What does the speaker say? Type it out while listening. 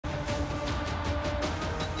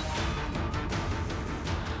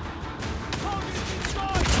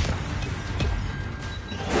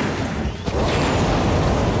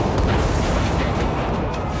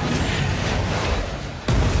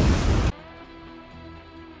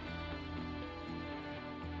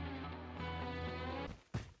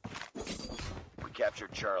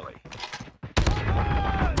captured Charlie.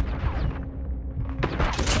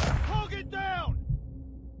 Target down!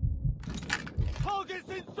 Target's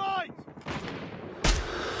in sight!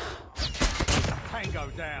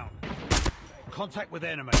 Tango down. Contact with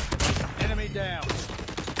enemy. Enemy down.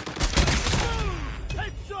 Boom!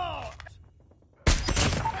 Headshot!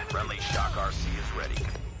 Friendly shock RC is ready.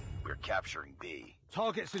 We're capturing B.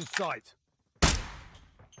 Target's in sight.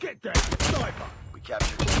 Get down, sniper! We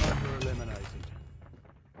captured B. Sniper eliminated.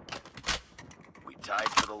 We tied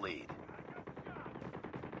for the lead.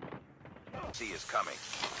 C is coming.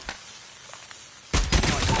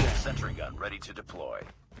 Sentry gun ready to deploy.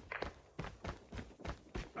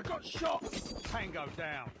 I got shot! Tango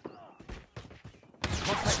down.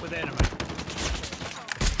 Contact with enemy.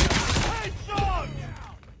 Headshot!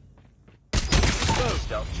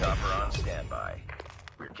 Stealth chopper on standby.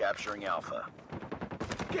 We're capturing Alpha.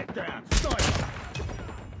 Get down, sniper!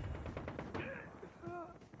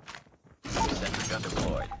 Sentry gun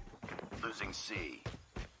deployed. Losing C.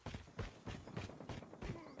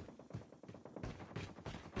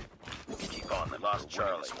 Keep on, they lost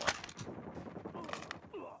Charlie.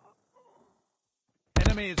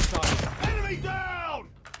 Enemy in sight. Enemy down!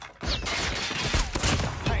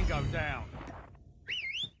 Tango down.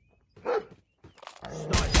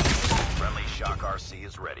 Sniper. Friendly shock RC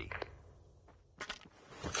is ready.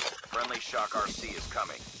 Friendly shock RC is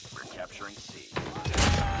coming. We're capturing C.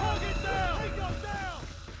 Target down! Tango down!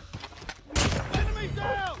 Enemy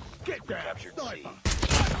down! Get down! Captured sniper. C.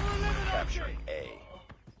 Sniper We're eliminated! capturing A.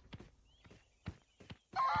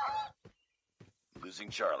 Losing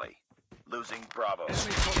Charlie. Losing Bravo.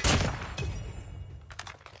 Enemy contact.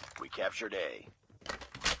 We captured A.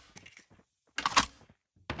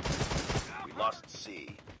 We lost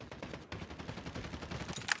C.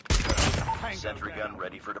 Tango Sentry down. gun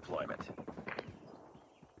ready for deployment.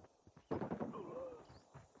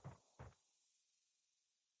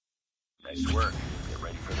 Nice work. Get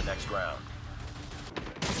ready for the next round.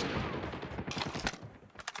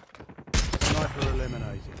 Sniper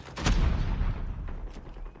eliminated.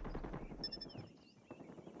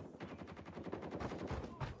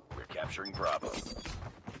 We're capturing Bravo.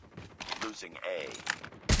 Losing A.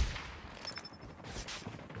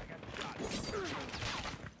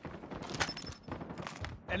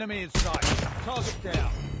 Enemy in sight. Target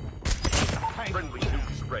down. Tango Friendly down.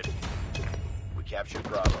 nuke is ready. We captured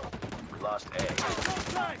Bravo. We lost A.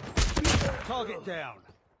 Contact! Target down.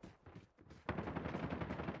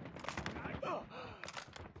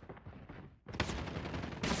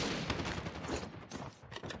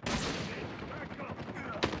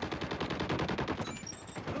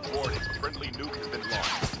 Warning, friendly nuke has been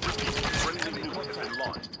launched. Repeat, friendly nuke has been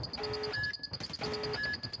launched.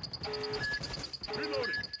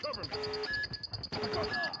 Reloading. Cover me.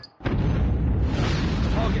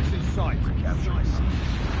 Target's in sight. We're capturing C.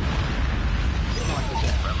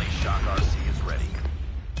 Friendly shock RC is ready.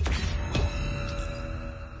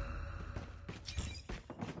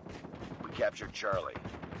 We captured Charlie.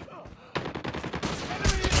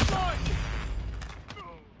 Enemy in sight.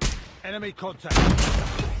 Enemy contact.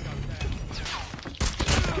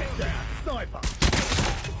 Get down, sniper.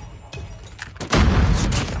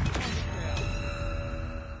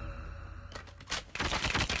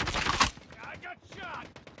 I got shot.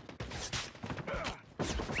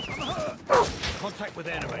 I'm hurt. Contact with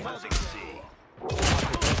enemy. Losing C.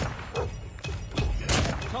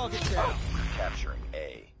 Target down. We're capturing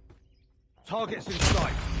A. Target's in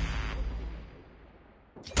sight.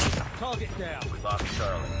 Target down. We lost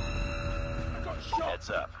Charlie. I got shot. Heads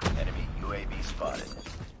up. Enemy UAV spotted.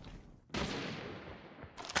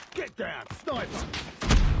 Get down, sniper.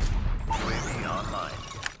 UAV online.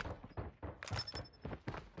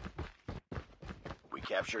 We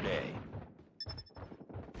captured A.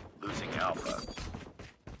 Losing Alpha.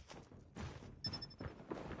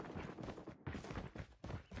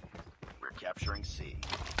 We're capturing C.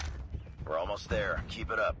 We're almost there.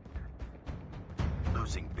 Keep it up.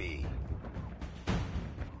 Losing B.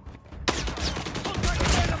 Contact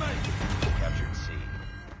with enemy. Captured C.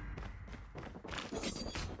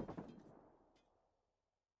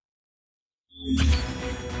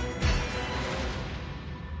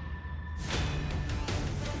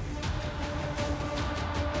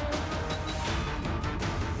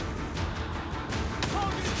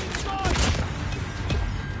 Target's in sight.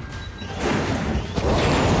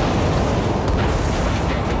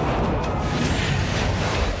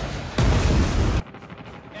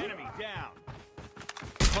 Enemy down.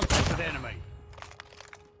 Contact with enemy.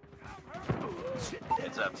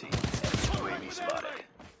 Heads up, team. Enemy UAV spotted.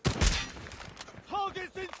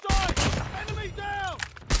 Target's in sight. Enemy down.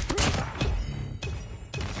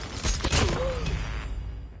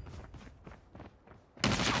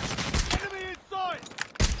 Enemy in sight!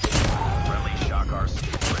 Friendly shock RC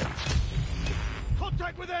is ready.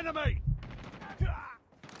 Contact with enemy!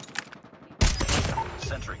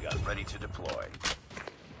 Sentry gun ready to deploy.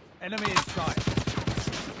 Enemy in sight.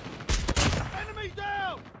 Enemy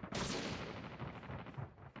down!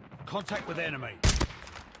 Contact with enemy.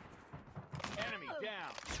 Enemy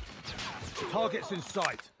down. Targets in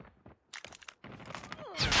sight.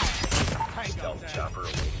 Tango Stealth down. chopper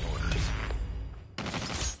awaiting orders.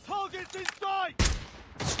 Targets in sight!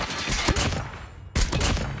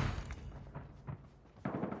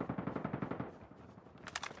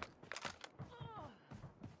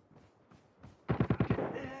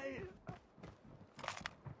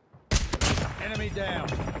 Enemy down.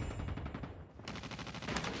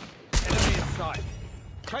 Enemy in sight.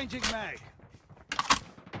 Changing mag.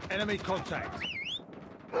 Enemy contact.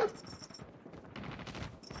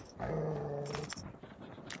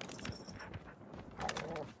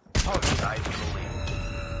 Target. Tied to the lead.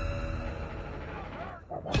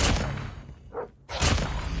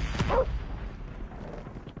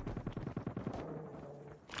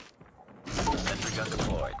 Sentry gun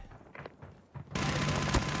deployed.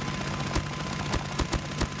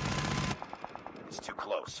 It's too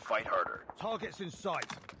close. Fight harder. Targets in sight.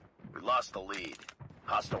 We lost the lead.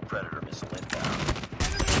 Hostile Predator missile inbound.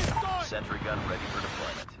 Enemy in sight! Sentry gun ready for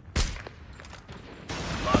deployment.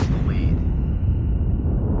 We lost the lead.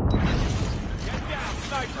 Get down,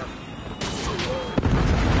 sniper!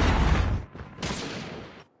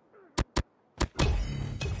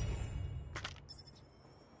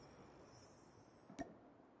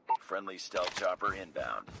 Friendly stealth chopper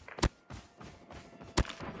inbound.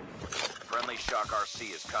 Friendly shock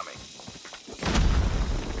RC is coming.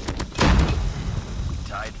 We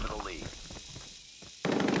tied for the lead.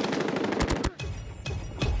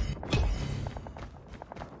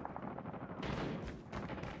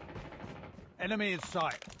 Enemy in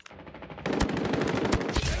sight.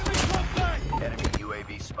 Enemy contact! Enemy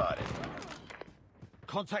UAV spotted.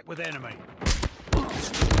 Contact with enemy.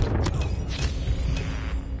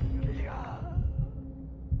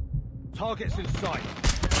 Targets in sight.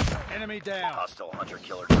 Enemy down. Hostile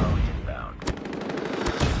hunter-killer drone inbound.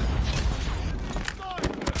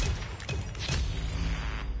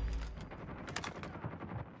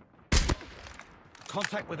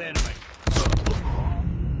 Contact with enemy.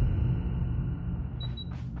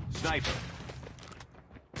 Sniper.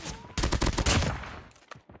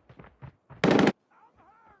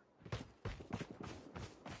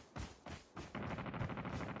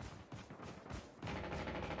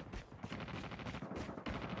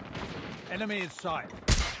 Enemy in sight.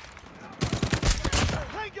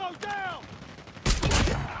 Tango down!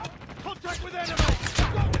 Contact with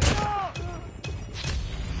enemy!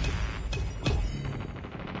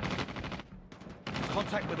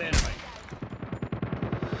 Contact with enemy.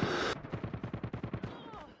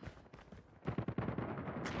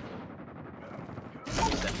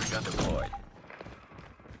 Sentry gun deployed.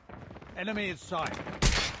 Enemy in sight.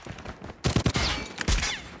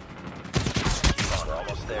 We're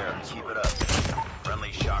almost there. Keep it up.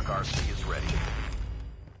 Friendly shock RC is ready.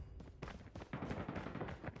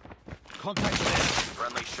 Contact with enemy.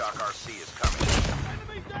 Friendly shock RC is coming.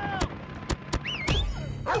 Enemy down!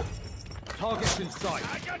 Targets in sight.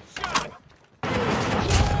 I got shot!